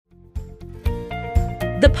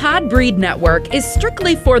The Podbreed Network is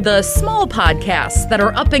strictly for the small podcasts that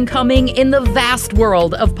are up and coming in the vast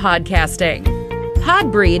world of podcasting.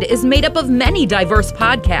 Podbreed is made up of many diverse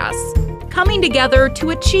podcasts, coming together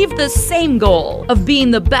to achieve the same goal of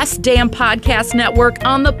being the best damn podcast network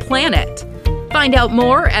on the planet. Find out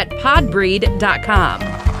more at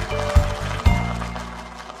podbreed.com.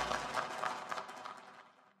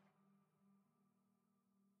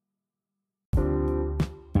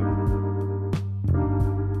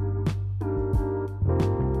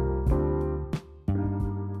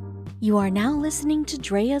 You are now listening to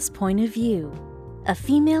Drea's Point of View, a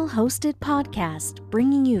female-hosted podcast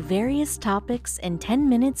bringing you various topics in 10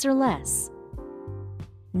 minutes or less.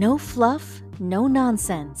 No fluff, no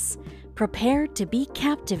nonsense. Prepare to be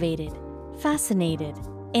captivated, fascinated,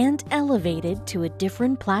 and elevated to a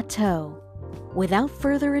different plateau. Without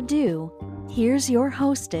further ado, here's your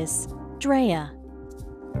hostess, Drea.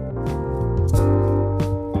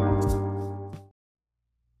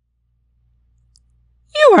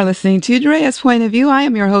 You are listening to Drea's Point of View. I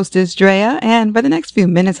am your hostess, Drea, and for the next few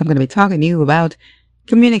minutes, I'm going to be talking to you about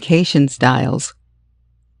communication styles.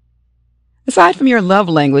 Aside from your love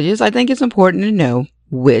languages, I think it's important to know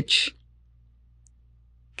which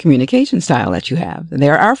communication style that you have.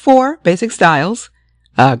 There are 4 basic styles: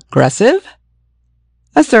 aggressive,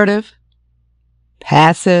 assertive,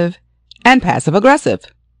 passive, and passive-aggressive.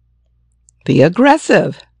 The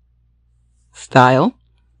aggressive style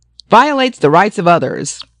violates the rights of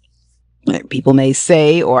others. People may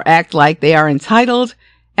say or act like they are entitled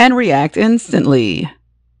and react instantly.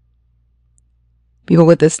 People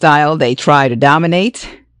with this style, they try to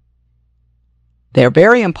dominate. They're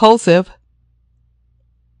very impulsive.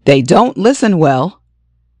 They don't listen well.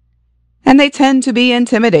 And they tend to be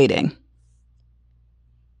intimidating.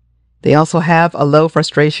 They also have a low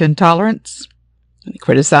frustration tolerance. They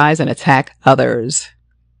criticize and attack others.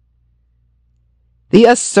 The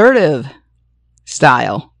assertive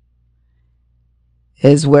style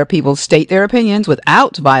is where people state their opinions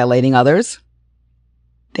without violating others.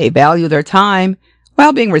 They value their time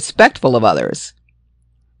while being respectful of others.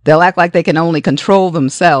 They'll act like they can only control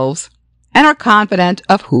themselves and are confident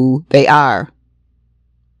of who they are.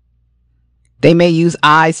 They may use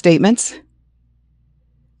I statements,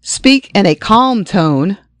 speak in a calm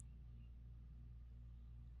tone,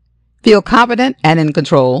 feel confident and in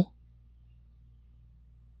control,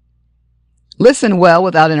 listen well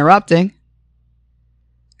without interrupting,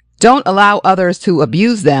 don't allow others to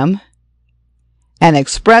abuse them, and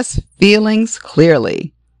express feelings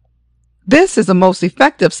clearly. This is the most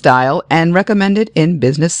effective style and recommended in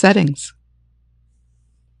business settings.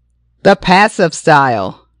 The passive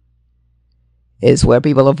style is where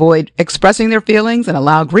people avoid expressing their feelings and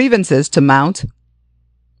allow grievances to mount.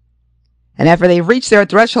 And after they've reached their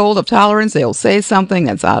threshold of tolerance, they'll say something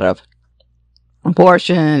that's out of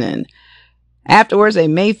proportion, and afterwards, they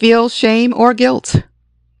may feel shame or guilt.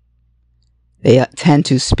 They tend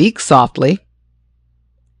to speak softly.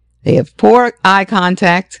 They have poor eye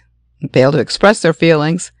contact, fail to express their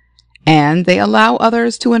feelings, and they allow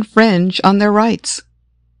others to infringe on their rights.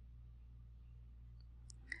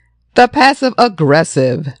 The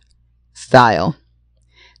passive-aggressive style.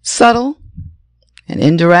 Subtle and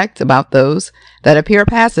indirect about those that appear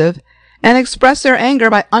passive and express their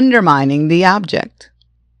anger by undermining the object.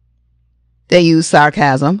 They use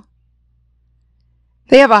sarcasm.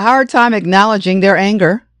 They have a hard time acknowledging their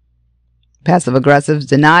anger. Passive-aggressives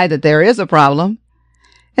deny that there is a problem,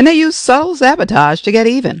 and they use subtle sabotage to get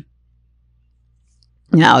even.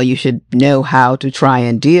 Now, you should know how to try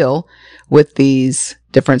and deal with these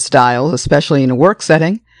different styles, especially in a work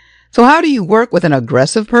setting. So how do you work with an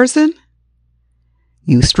aggressive person?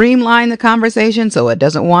 You streamline the conversation so it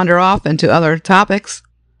doesn't wander off into other topics.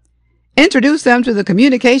 Introduce them to the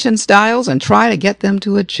communication styles and try to get them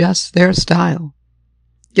to adjust their style.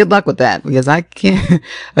 Good luck with that, because I can't.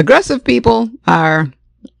 Aggressive people are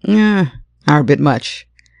a bit much.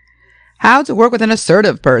 How to work with an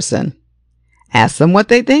assertive person. Ask them what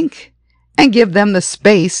they think and give them the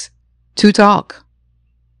space to talk.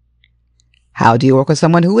 How do you work with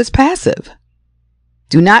someone who is passive?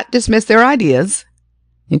 Do not dismiss their ideas.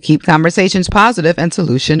 You keep conversations positive and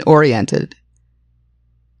solution-oriented.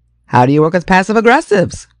 How do you work with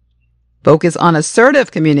passive-aggressives? Focus on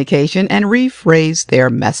assertive communication and rephrase their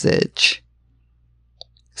message.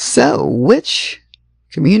 So, which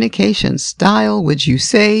communication style would you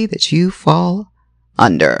say that you fall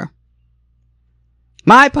under?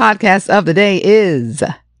 My podcast of the day is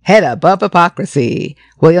Head Above Hypocrisy.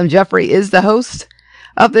 William Jeffrey is the host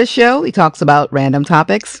of this show. He talks about random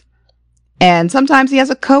topics, and sometimes he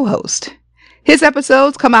has a co-host. His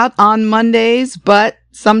episodes come out on Mondays, but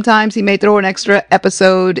Sometimes he may throw an extra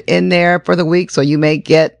episode in there for the week, so you may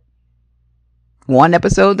get 1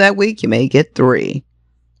 episode that week. You may get 3.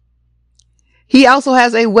 He also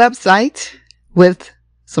has a website with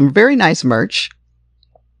some very nice merch,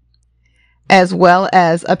 as well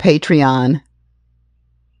as a Patreon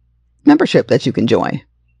membership that you can join.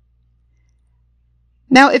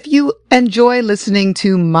 Now, if you enjoy listening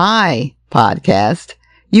to my podcast,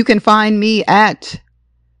 you can find me at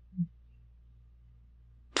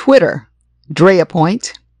Twitter, Drea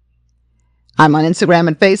Point. I'm on Instagram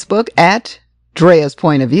and Facebook at Drea's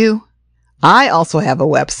Point of View. I also have a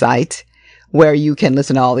website where you can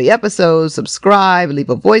listen to all the episodes, subscribe, leave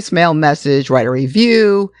a voicemail message, write a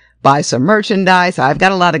review, buy some merchandise. I've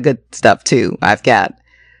got a lot of good stuff too. I've got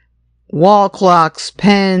wall clocks,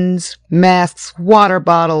 pens, masks, water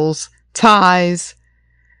bottles, ties.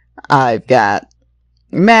 I've got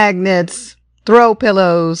magnets, throw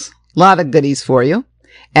pillows, a lot of goodies for you.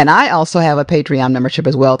 And I also have a Patreon membership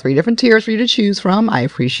as well, 3 different tiers for you to choose from. I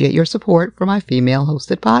appreciate your support for my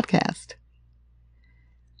female-hosted podcast.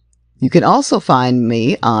 You can also find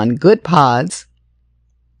me on Good Pods,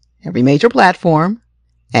 every major platform,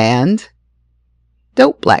 and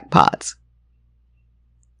Dope Black Pods.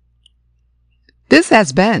 This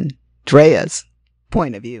has been Drea's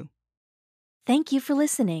Point of View. Thank you for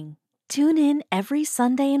listening. Tune in every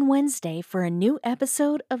Sunday and Wednesday for a new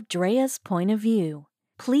episode of Drea's Point of View.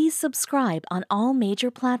 Please subscribe on all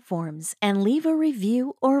major platforms and leave a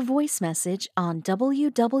review or voice message on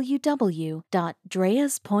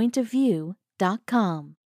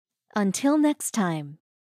www.dreaspointofview.com. Until next time.